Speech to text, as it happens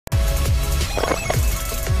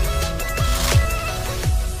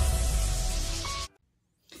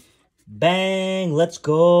Bang! Let's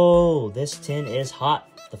go! This tin is hot.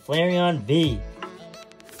 The Flareon V.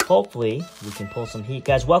 Hopefully, we can pull some heat.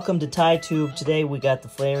 Guys, welcome to ThaiTube. Today, we got the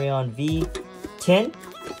Flareon V tin.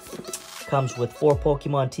 Comes with 4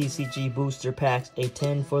 Pokemon TCG booster packs. A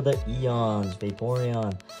tin for the Eons,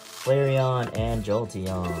 Vaporeon, Flareon, and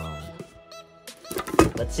Jolteon.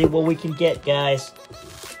 Let's see what we can get, guys.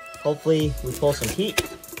 Hopefully, we pull some heat.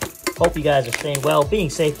 Hope you guys are staying well, being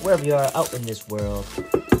safe wherever you are out in this world.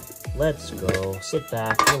 Let's go. Sit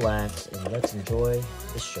back, relax, and let's enjoy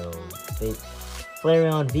the show.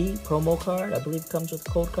 Flareon V promo card. I believe comes with a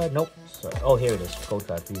code card. Nope. Sorry. Oh, here it is. Code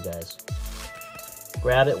card for you guys.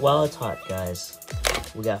 Grab it while it's hot, guys.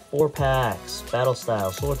 We got 4 packs. Battle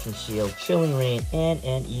Style, Sword and Shield, Chilling Reign, and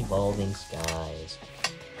an Evolving Skies.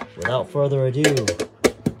 Without further ado,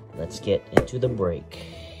 let's get into the break.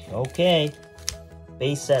 Okay.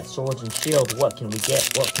 Base set, Swords and Shield. What can we get?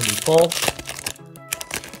 What can we pull?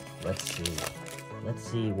 Let's see. Let's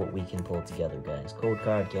see what we can pull together, guys. Code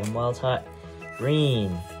card, get them while it's hot.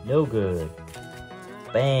 Green, no good.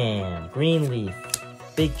 Bam, Green Leaf,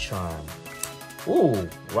 Big Charm. Ooh,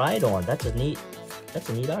 Rhydon, that's a neat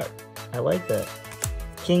art. I like that.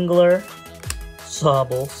 Kingler,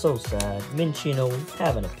 Sobble, so sad. Minchino,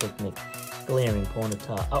 having a picnic. Glaring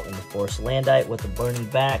Ponyta out in the forest. Landite with a burning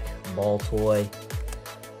back. Ball Toy.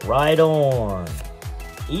 Rhydon.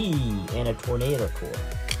 And a Tornado Core.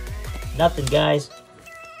 Nothing, guys.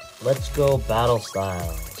 Let's go Battle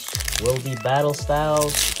Styles. Will be Battle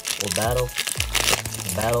Styles or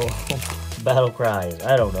Battle Cries?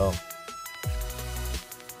 I don't know.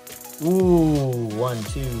 Ooh, 1,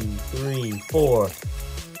 2, 3, 4.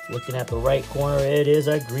 Looking at the right corner, it is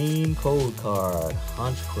a green code card.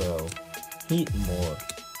 Honchkrow, Heatmore,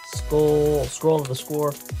 Scroll of the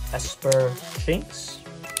Score, Esper, Shinx,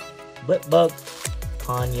 Blipbug,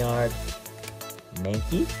 Ponyard,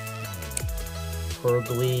 Mankey,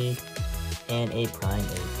 Purgly, and a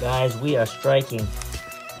Primeape. Guys, we are striking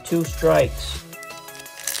 2 strikes.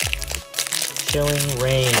 Chilling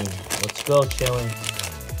Reign. Let's go, Chilling.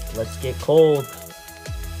 Let's get cold.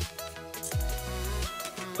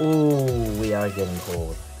 Ooh, we are getting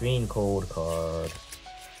cold. Green cold card.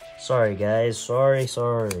 Sorry, guys. Sorry.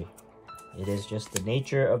 It is just the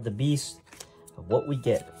nature of the beast of what we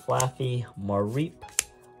get. Flaffy, Mareep,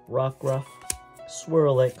 Rockruff,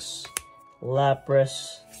 Swirlix,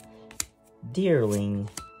 Lapras, Deerling,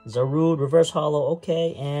 Zarude, Reverse Hollow,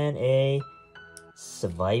 okay, and a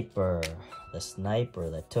Sviper, the sniper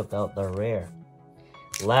that took out the rare.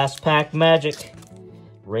 Last pack magic.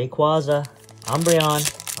 Rayquaza, Umbreon,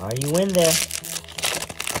 are you in there?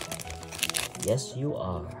 Yes, you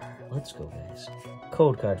are. Let's go, guys.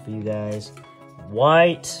 Code card for you guys.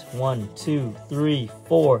 White, 1, 2, 3,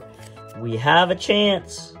 4. We have a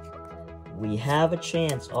chance. We have a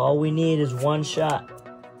chance. All we need is 1 shot.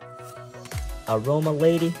 Aroma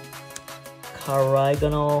Lady,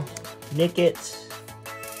 Carigonal, Nickit,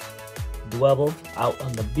 Dwebble, out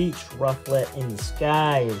on the beach, Rufflet in the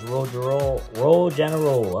sky is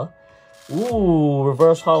Rogenerola. Ooh,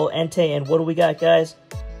 Reverse Hollow Entei, and what do we got, guys?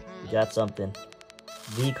 We got something.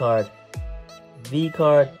 V card.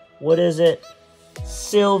 What is it?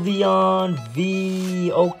 SYLVEON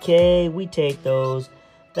V. Okay, we take those.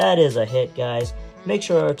 That is a hit, guys. Make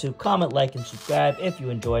sure to comment, like, and subscribe if you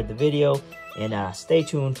enjoyed the video. And stay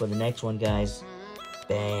tuned for the next one, guys.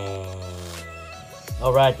 Bang.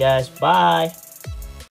 Alright, guys. Bye.